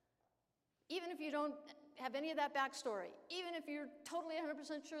 Even if you don't have any of that backstory, even if you're totally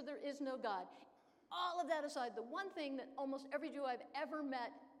 100% sure there is no God, all of that aside, the one thing that almost every Jew I've ever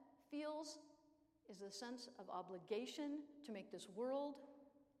met feels is the sense of obligation to make this world,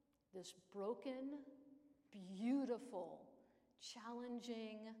 this broken, beautiful,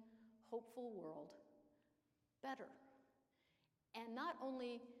 challenging, hopeful world better. And not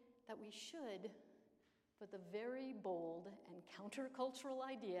only that we should, but the very bold and countercultural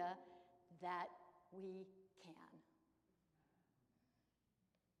idea that we can.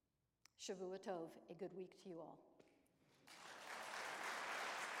 Shavua Tov, a good week to you all.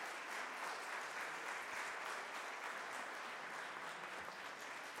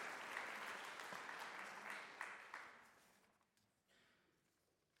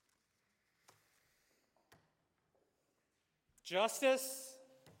 Justice.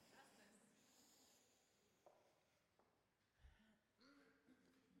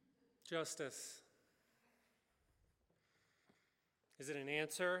 Justice. Is it an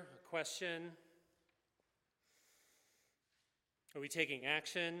answer, a question? Are we taking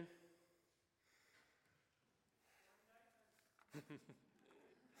action?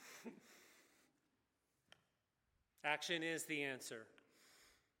 Action is the answer.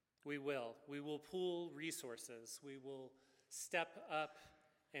 We will. We will pool resources. We will step up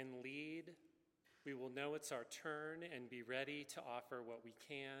and lead. We will know it's our turn and be ready to offer what we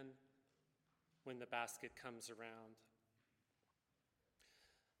can when the basket comes around.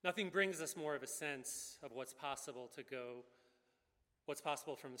 Nothing brings us more of a sense of what's possible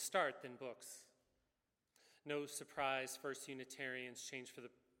from the start than books. No surprise, First Unitarian's Change for the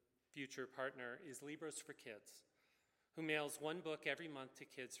Future partner is Libros for Kids, who mails one book every month to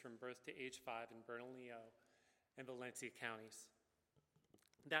kids from birth to age 5 in Bernalillo and Valencia counties.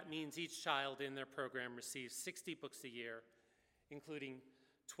 That means each child in their program receives 60 books a year, including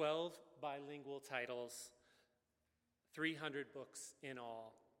 12 bilingual titles, 300 books in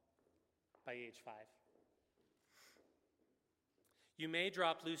all by age 5. You may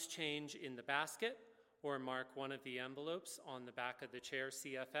drop loose change in the basket or mark one of the envelopes on the back of the chair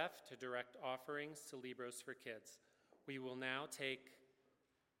CFF to direct offerings to Libros for Kids. We will now take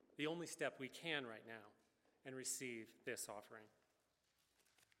the only step we can right now and receive this offering.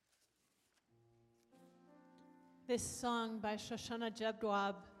 This song by Shoshana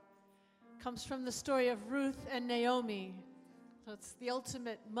Jebdwab comes from the story of Ruth and Naomi. So it's the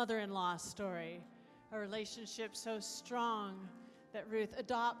ultimate mother-in-law story, a relationship so strong that Ruth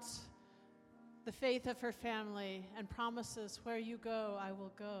adopts the faith of her family and promises, "Where you go, I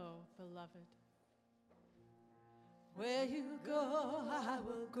will go, beloved." Where you go, I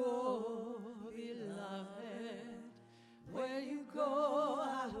will go, beloved. Where you go,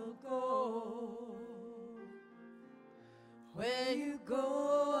 I will go. Where you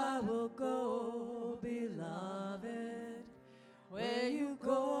go, I will go, beloved. Where you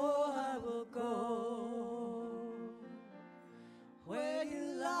go, I will go. Where you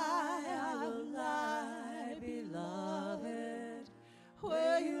lie, I will lie, beloved.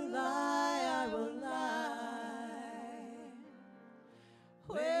 Where you lie, I will lie.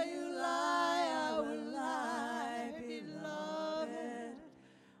 Where you lie, I will lie, beloved.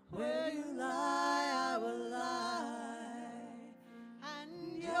 Where you lie, I will lie.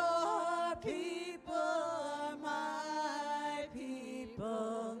 And your people are my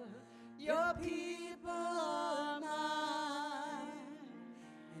people. Your people are mine.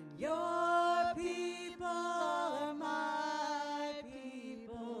 And your people are my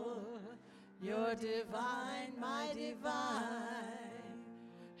people. You're divine, my divine.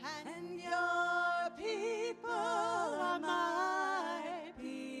 And your people are my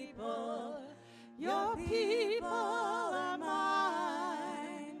people. Your people are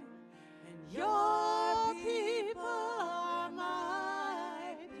mine. And your people are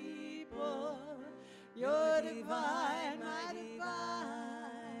my people. You're divine, my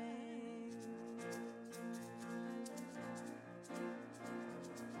divine.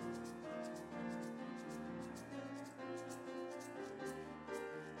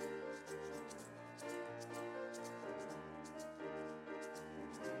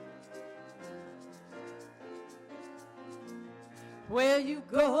 Where you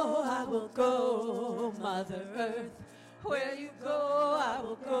go, I will go, Mother Earth. Where you go, I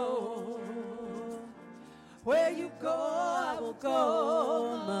will go. Where you go, I will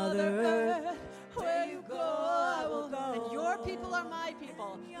go, Mother Earth. Where you go, I will go. And your people are my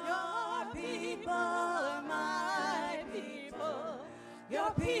people. Your people are my people.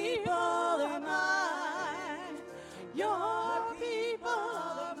 Your people are mine. Your people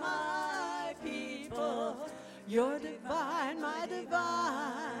are my people. You're divine, my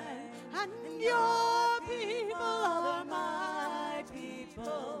divine. And your people are my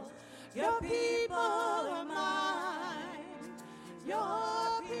people. Your people are mine.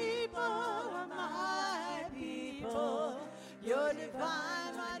 Your people are my people. You're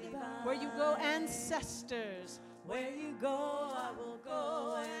divine, my divine. Where you go, ancestors. Where you go, I will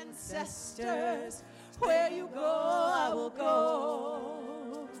go, ancestors. Where you go, I will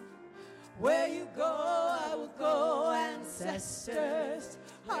go. Where you go, I will go, ancestors.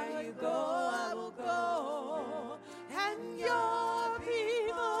 Where you go, I will go. And your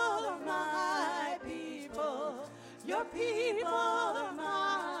people are my people. Your people are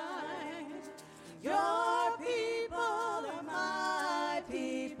mine. Your people are my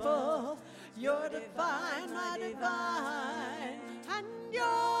people. You're divine, my divine. And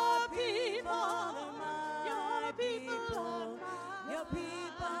your people are mine. Your people are mine. Your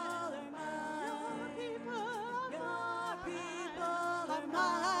people are mine. Your people are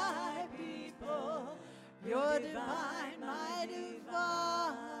my people. You're divine, my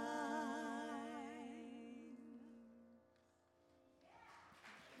divine.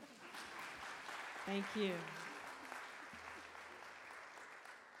 Thank you.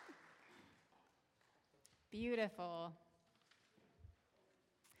 Beautiful.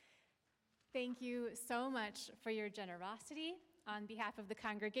 Thank you so much for your generosity on behalf of the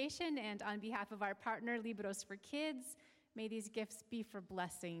congregation and on behalf of our partner, Libros for Kids. May these gifts be for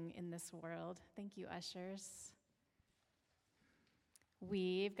blessing in this world. Thank you, ushers.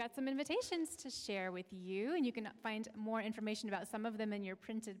 We've got some invitations to share with you, and you can find more information about some of them in your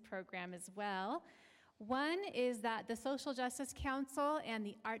printed program as well. One is that the Social Justice Council and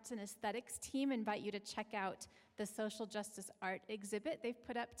the Arts and Aesthetics team invite you to check out the Social Justice Art exhibit they've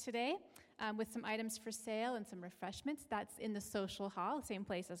put up today with some items for sale and some refreshments. That's in the social hall, same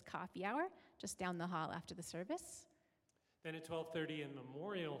place as coffee hour, just down the hall after the service. Then at 12:30 in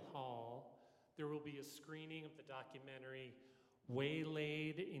Memorial Hall, there will be a screening of the documentary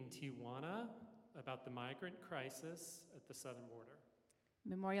Waylaid in Tijuana about the migrant crisis at the southern border.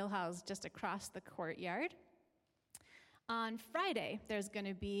 Memorial Hall is just across the courtyard. On Friday, there's going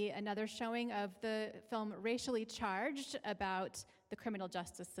to be another showing of the film Racially Charged about the criminal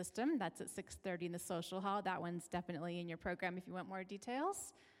justice system. That's at 6:30 in the social hall. That one's definitely in your program if you want more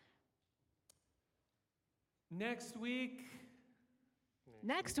details. Next week,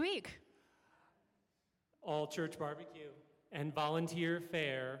 all church barbecue and volunteer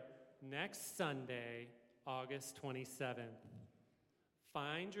fair next Sunday, August 27th.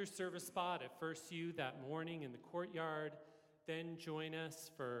 Find your service spot at First U that morning in the courtyard. Then join us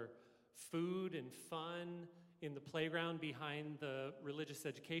for food and fun in the playground behind the religious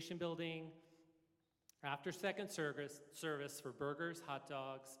education building. After second service for burgers, hot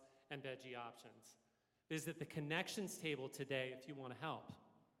dogs, and veggie options. Visit the connections table today if you want to help,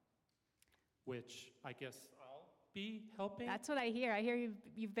 which I guess I'll be helping. That's what I hear. I hear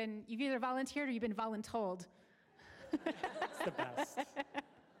you've either volunteered or you've been voluntold. It's the best.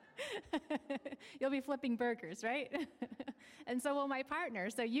 You'll be flipping burgers, right? And so will my partner.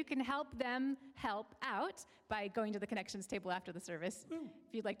 So you can help them help out by going to the connections table after the service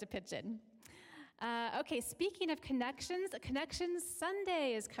if you'd like to pitch in. Okay, speaking of Connections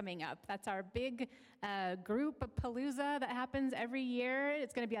Sunday is coming up. That's our big group palooza that happens every year.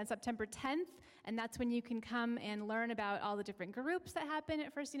 It's going to be on September 10th, and that's when you can come and learn about all the different groups that happen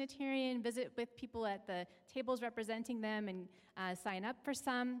at First Unitarian, visit with people at the tables representing them, and sign up for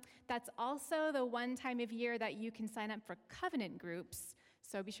some. That's also the one time of year that you can sign up for covenant groups,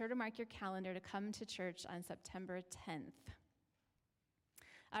 so be sure to mark your calendar to come to church on September 10th.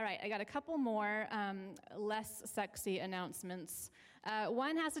 All right, I got a couple more less sexy announcements.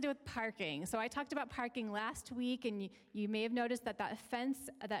 One has to do with parking. So I talked about parking last week, and you may have noticed that fence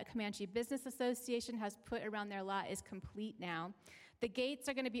that Comanche Business Association has put around their lot is complete now. The gates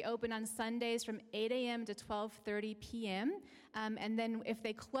are going to be open on Sundays from 8 a.m. to 12:30 p.m. And then if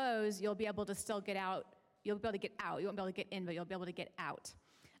they close, you'll be able to still get out. You'll be able to get out. You won't be able to get in, but you'll be able to get out.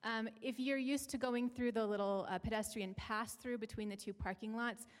 If you're used to going through the little pedestrian pass-through between the two parking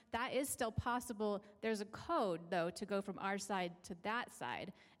lots, that is still possible. There's a code, though, to go from our side to that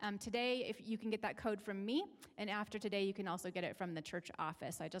side. Today, if you can get that code from me, and after today, you can also get it from the church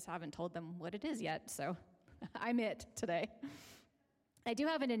office. I just haven't told them what it is yet, so I'm it today. I do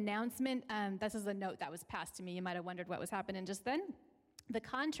have an announcement. This is a note that was passed to me. You might have wondered what was happening just then. The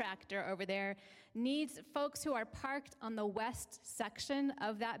contractor over there needs folks who are parked on the west section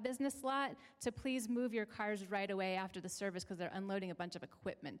of that business lot to please move your cars right away after the service because they're unloading a bunch of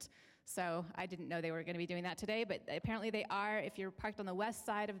equipment. So I didn't know they were going to be doing that today, but apparently they are. If you're parked on the west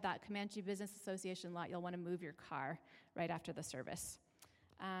side of that Comanche Business Association lot, you'll want to move your car right after the service.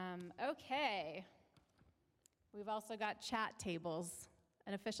 Okay. We've also got chat tables,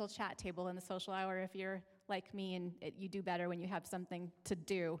 an official chat table in the social hour if you're like me and you do better when you have something to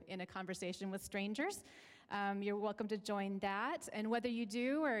do in a conversation with strangers. You're welcome to join that. And whether you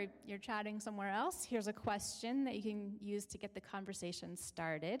do or you're chatting somewhere else, here's a question that you can use to get the conversation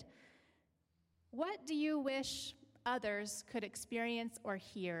started. What do you wish others could experience or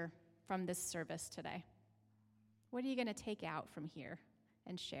hear from this service today? What are you going to take out from here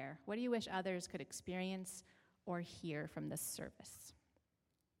and share? What do you wish others could experience or hear from this service?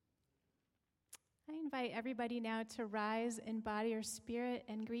 I invite everybody now to rise in body or spirit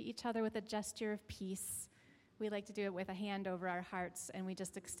and greet each other with a gesture of peace. We like to do it with a hand over our hearts, and we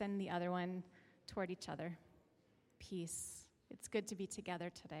just extend the other one toward each other. Peace. It's good to be together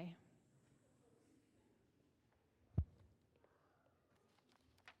today.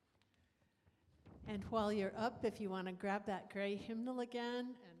 And while you're up, if you want to grab that gray hymnal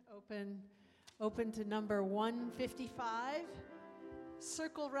again and open to number 155.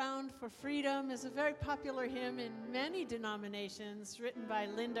 Circle Round for Freedom is a very popular hymn in many denominations, written by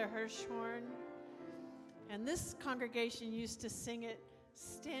Linda Hirschhorn. And this congregation used to sing it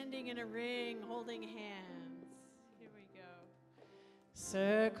standing in a ring, holding hands. Here we go.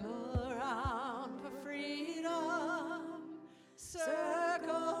 Circle round for freedom,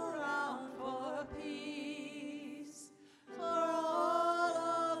 circle round for peace, for all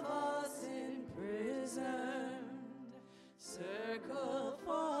of us imprisoned. Circle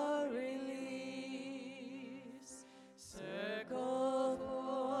for release, circle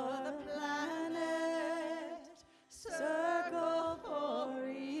for the planet, circle for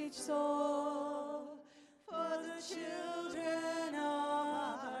each soul, for the children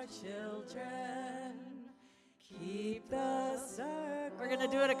of our children. Keep the circle. We're going to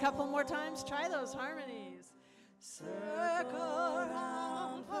do it a couple more times. Try those harmonies. Circle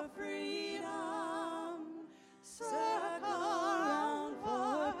round for freedom. Circle round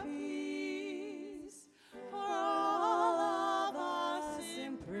for peace, for all of us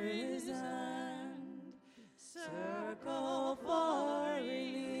imprisoned. Circle for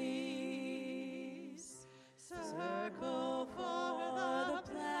release, circle for the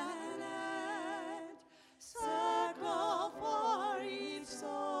planet, circle for each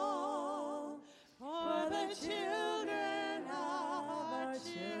soul, for the children of our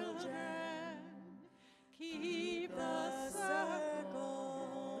children. Keep the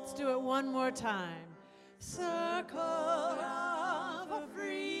circle. Let's do it one more time. Circle round for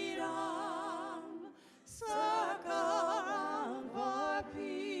freedom. Circle round for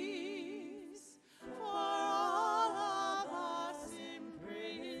peace. For all of us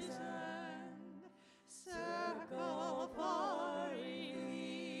imprisoned. Circle for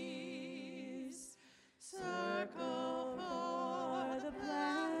release. Circle for the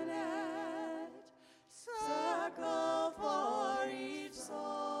planet. Circle for each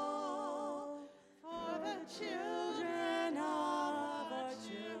soul, for the children of our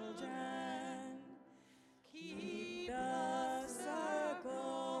children. Keep the circle.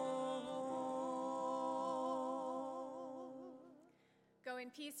 Go in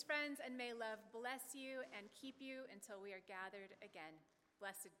peace, friends, and may love bless you and keep you until we are gathered again.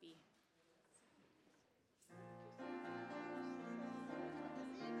 Blessed be.